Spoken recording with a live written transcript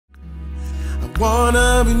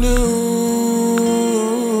wanna be new.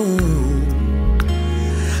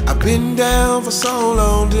 I've been down for so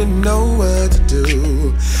long, didn't know what to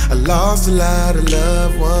do. I lost a lot of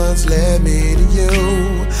loved ones, led me to you.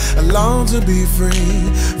 I long to be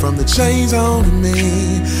free from the chains holding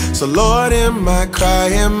me. So Lord, in my cry,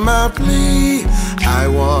 in my plea, I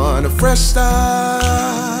want a fresh start.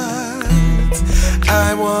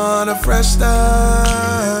 I want a fresh start.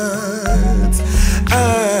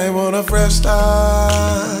 I want a fresh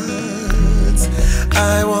start.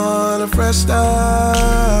 I want a fresh start.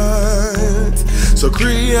 So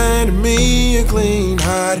create in me a clean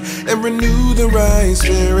heart and renew the right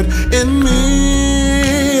spirit in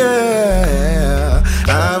me. Yeah.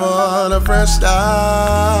 I want a fresh start.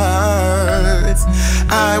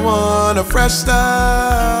 I want a fresh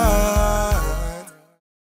start.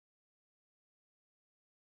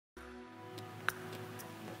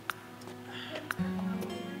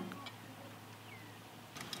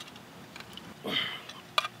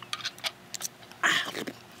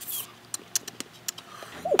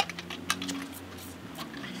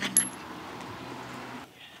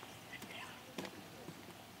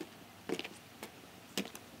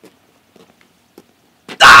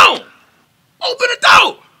 Open the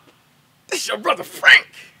door! This your brother Frank.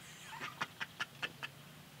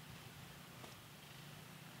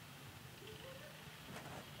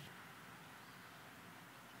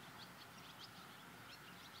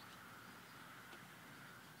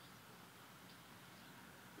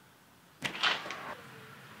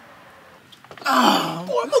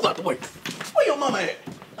 Boy, move out the way. Where your mama at?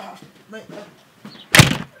 Man,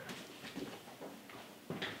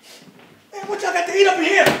 what y'all got to eat up in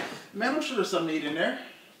here? Man, I'm sure there's something to eat in there.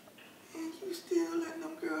 And you still letting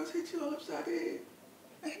them girls hit you all upside the head?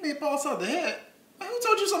 Hey, man, Paul upside the head. Man, who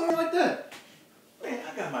told you something like that? Man,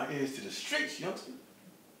 I got my ears to the streets, youngster.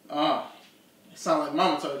 It sounds like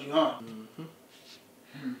Mama told you, huh?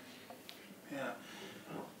 Mm-hmm. Yeah.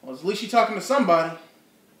 Well, at least she talking to somebody.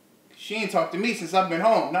 She ain't talked to me since I've been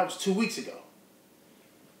home. And that was 2 weeks ago.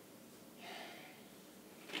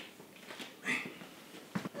 Man,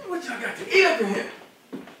 what y'all got to eat up in here?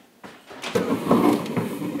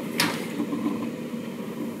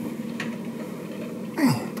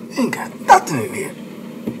 Man, ain't got nothing in here.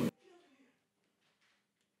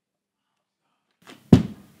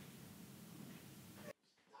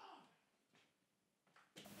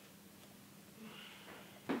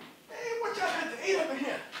 Hey, what y'all got to eat up in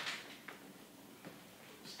here?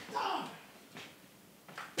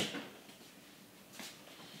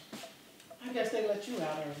 I guess they let you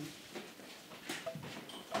out early.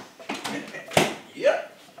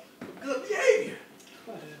 Yep. Good behavior.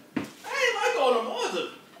 Whatever. I ain't like all them other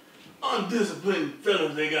undisciplined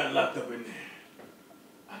fellas they got locked up in there.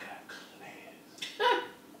 I got class.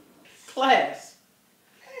 Class.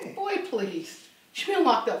 Hey. Boy, please. You been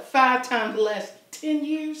locked up 5 times the last 10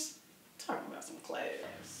 years? Talking about some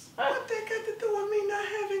class. What they got to do with me not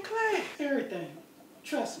having class? Everything.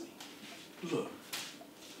 Trust me. Look,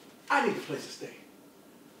 I need a place to stay.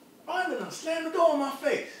 Rhonda done slammed the door in my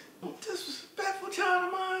face. Disrespectful child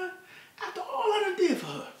of mine after all I done did for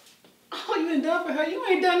her. All you done done for her, you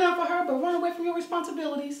ain't done nothing for her but run away from your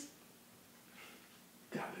responsibilities.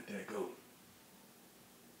 Gotta let that go.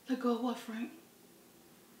 Let go of what, Frank?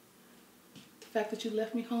 The fact that you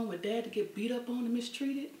left me home with Dad to get beat up on and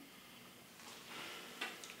mistreated?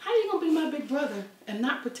 How you gonna be my big brother and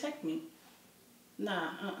not protect me?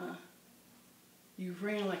 Nah, You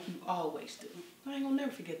ran like you always do. I ain't gonna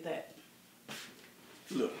never forget that.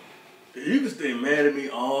 Look, you can stay mad at me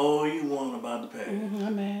all you want about the past.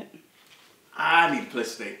 I'm mad. I need a place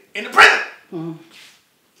to stay in the present.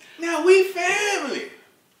 Now we family.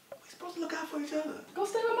 We supposed to look out for each other. Go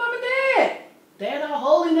stay with Mom and Dad. Dad all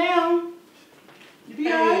holy now. You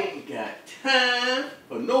be I alright? ain't got time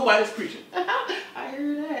for nobody's preaching. I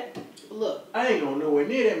hear that. Look. I ain't going nowhere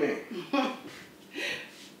near that man.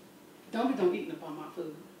 Don't be done eating up all my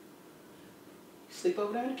food. Sleep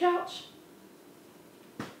over there on the couch.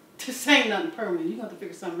 This ain't nothing permanent. You're going to have to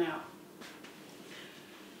figure something out.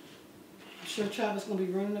 I'm sure Travis going to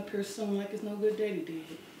be running up here soon like it's no good day he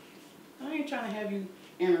did. I ain't trying to have you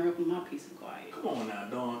interrupting my peace and quiet. Come on now,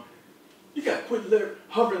 Dawn. You got to quit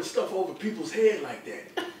hovering stuff over people's head like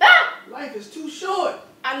that. Life is too short.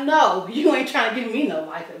 I know. You ain't trying to give me no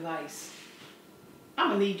life advice. I'm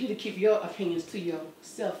going to need you to keep your opinions to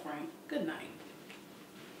yourself, Frank. Good night.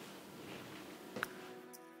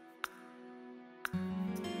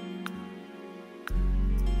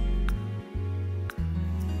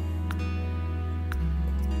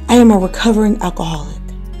 I am a recovering alcoholic.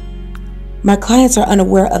 My clients are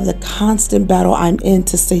unaware of the constant battle I'm in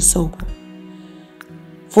to stay sober.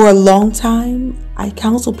 For a long time, I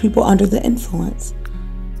counseled people under the influence.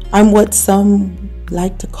 I'm what some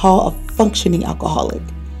like to call a functioning alcoholic.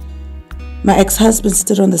 My ex-husband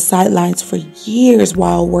stood on the sidelines for years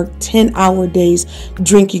while I worked 10-hour days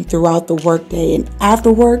drinking throughout the workday, and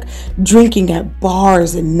after work, drinking at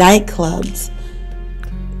bars and nightclubs.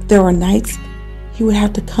 There were nights he would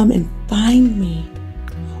have to come and find me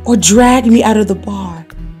or drag me out of the bar.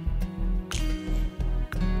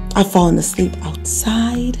 I've fallen asleep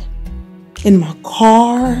outside, in my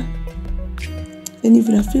car, and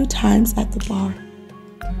even a few times at the bar.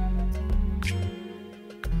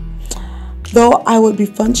 Though I would be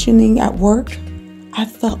functioning at work, I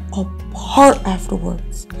felt apart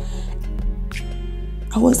afterwards.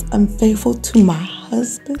 I was unfaithful to my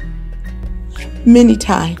husband many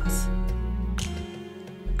times.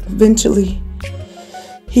 Eventually,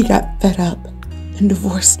 he got fed up and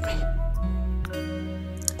divorced me.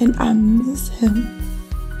 And I miss him.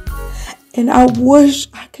 And I wish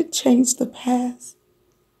I could change the past.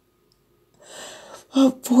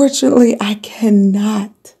 Unfortunately, I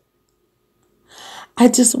cannot. I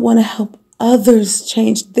just want to help others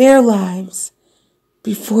change their lives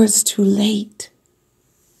before it's too late.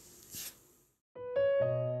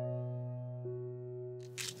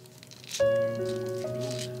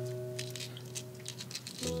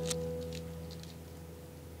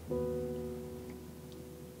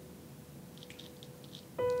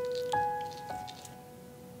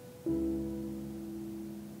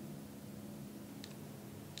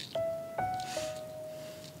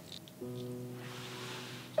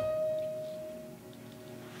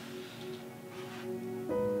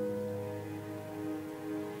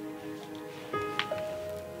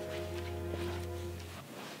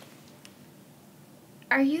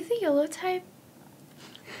 Are you the YOLO type?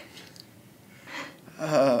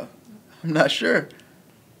 I'm not sure.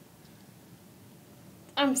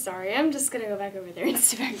 I'm sorry, I'm just gonna go back over there and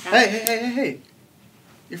sit back down. Hey.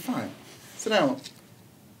 You're fine. Sit down.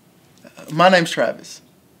 My name's Travis.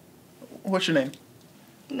 What's your name?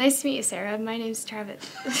 Nice to meet you, Sarah. My name's Travis.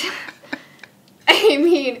 I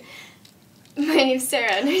mean, my name's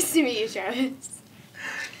Sarah. Nice to meet you, Travis.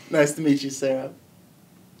 Nice to meet you, Sarah.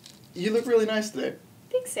 You look really nice today.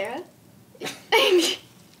 Thanks, Sarah. I mean,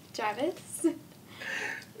 Travis.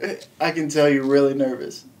 I can tell you're really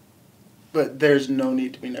nervous. But there's no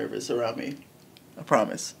need to be nervous around me. I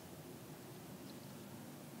promise.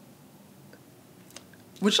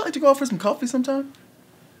 Would you like to go out for some coffee sometime?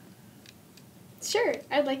 Sure,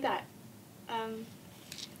 I'd like that.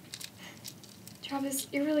 Travis,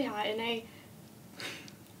 you're really hot, and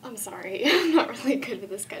I'm sorry. I'm not really good with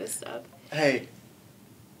this kind of stuff. Hey,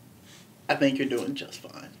 I think you're doing just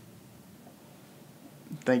fine.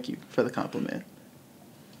 Thank you for the compliment.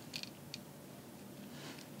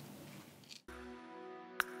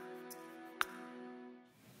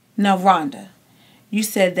 Now, Rhonda, you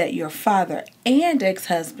said that your father and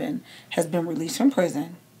ex-husband has been released from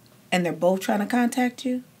prison, and they're both trying to contact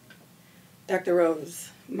you? Dr.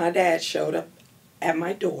 Rose, my dad showed up at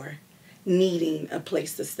my door needing a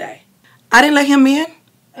place to stay. I didn't let him in.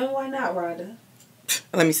 And why not, Rhonda?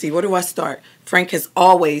 Let me see, where do I start? Frank has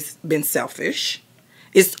always been selfish.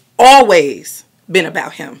 It's always been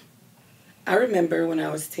about him. I remember when I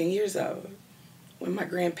was 10 years old, when my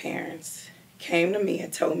grandparents came to me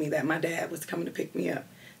and told me that my dad was coming to pick me up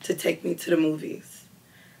to take me to the movies.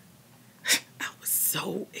 I was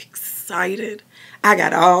so excited. I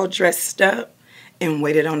got all dressed up and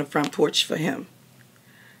waited on the front porch for him.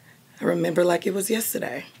 I remember like it was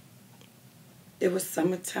yesterday. It was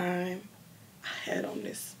summertime. I had on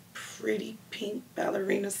this pretty pink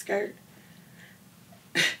ballerina skirt.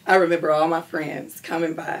 I remember all my friends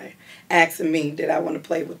coming by asking me did I want to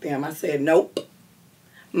play with them. I said, nope.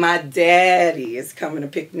 My daddy is coming to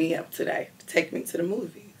pick me up today to take me to the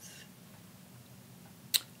movies.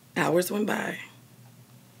 Hours went by,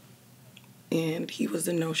 and he was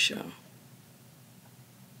a no-show.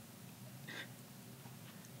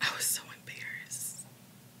 I was so embarrassed.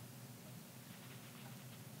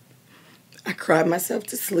 I cried myself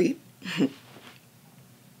to sleep.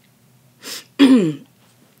 The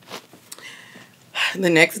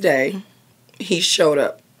next day, he showed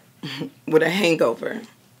up with a hangover.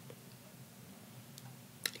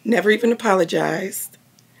 Never even apologized.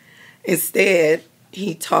 Instead,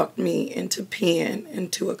 he talked me into peeing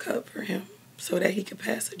into a cup for him so that he could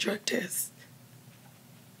pass a drug test.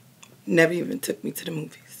 Never even took me to the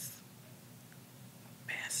movies.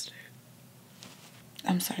 Bastard.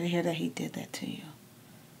 I'm sorry to hear that he did that to you.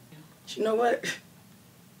 You know what?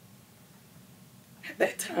 At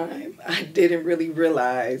that time, I didn't really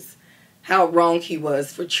realize how wrong he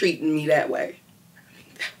was for treating me that way.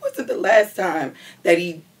 That wasn't the last time that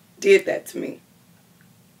he did that to me.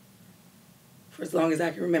 For as long as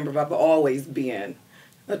I can remember, I've always been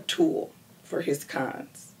a tool for his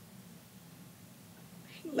cons.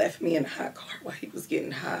 He left me in a hot car while he was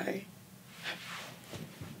getting high.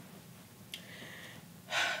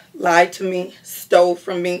 Lied to me, stole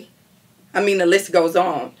from me. I mean, the list goes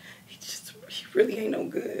on. He really ain't no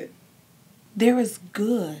good. There is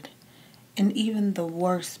good in even the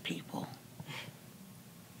worst people.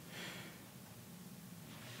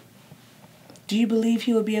 Do you believe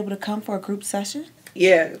he would be able to come for a group session?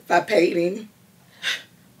 Yeah, if I paid him.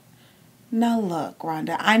 Now look,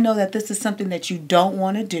 Rhonda, I know that this is something that you don't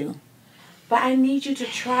want to do, but I need you to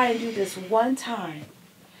try and do this one time.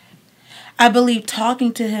 I believe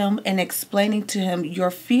talking to him and explaining to him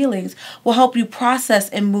your feelings will help you process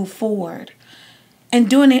and move forward, and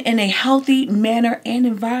doing it in a healthy manner and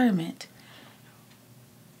environment.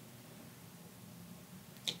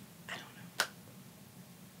 I don't know.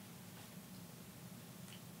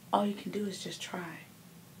 All you can do is just try.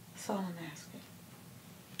 That's all I'm asking.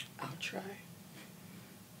 I'll try.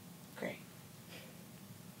 Great.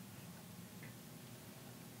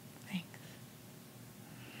 Thanks.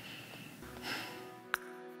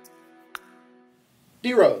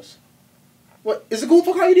 D-Rose. What, is it cool if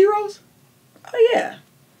I call you D-Rose? Oh, yeah.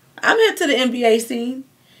 I'm hip to the NBA scene.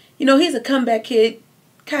 You know, he's a comeback kid,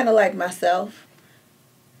 kind of like myself.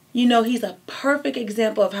 You know, he's a perfect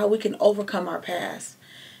example of how we can overcome our past.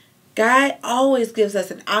 God always gives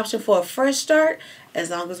us an option for a fresh start as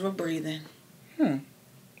long as we're breathing. You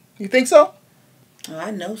think so? Oh, I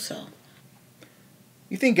know so.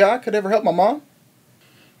 You think God could ever help my mom?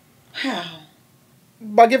 How?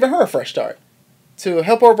 By giving her a fresh start. To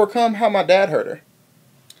help her overcome how my dad hurt her.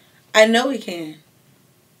 I know he can.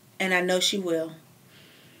 And I know she will.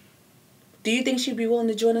 Do you think she'd be willing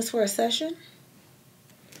to join us for a session?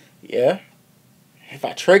 Yeah. If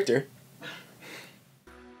I tricked her.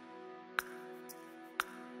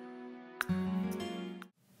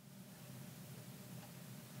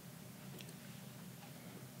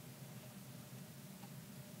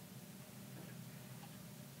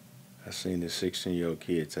 I seen this 16-year-old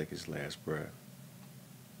kid take his last breath,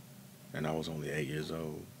 and I was only 8 years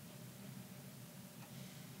old.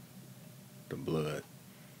 The blood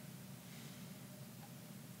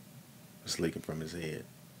was leaking from his head.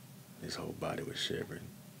 His whole body was shivering.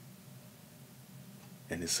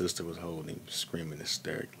 And his sister was holding him, screaming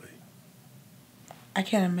hysterically. I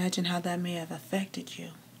can't imagine how that may have affected you.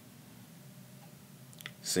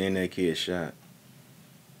 Seeing that kid shot,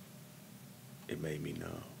 it made me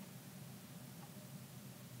numb.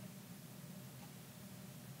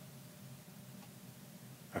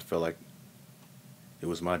 I felt like it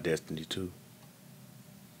was my destiny too.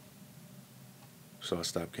 So I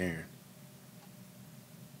stopped caring.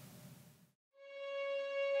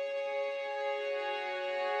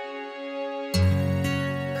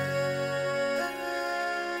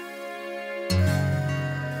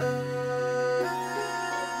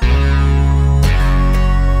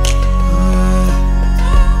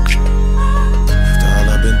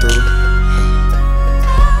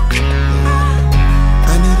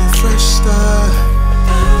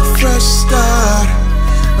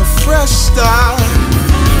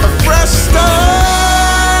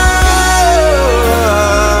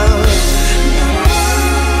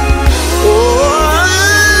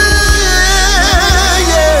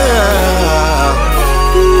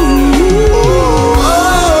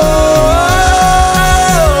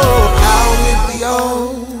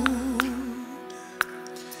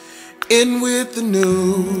 In with the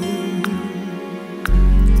new.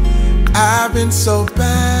 I've been so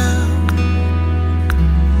bound,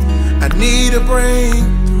 I need a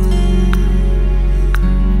breakthrough.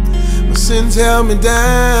 My sins held me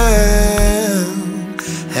down,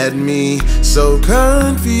 had me so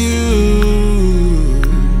confused.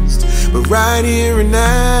 But right here and now,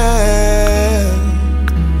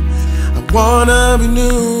 I wanna be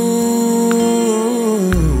new.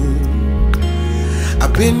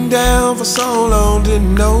 I've been down for so long,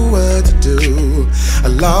 didn't know what to do. I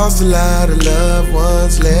lost a lot of loved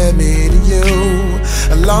ones, led me to you.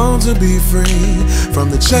 I long to be free from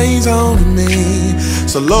the chains holding me.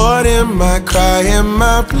 So Lord, in my cry, in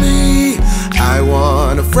my plea, I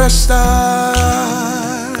want a fresh start.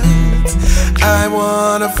 I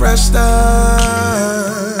want a fresh start.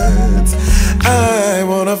 I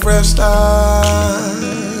want a fresh start.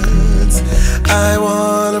 I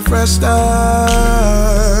want a fresh start.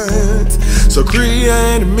 So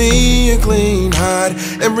create in me a clean heart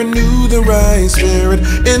and renew the right spirit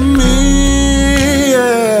in me.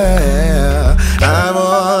 Yeah. I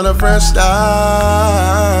want a fresh start.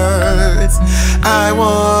 I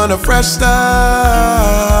want a fresh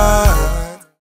start.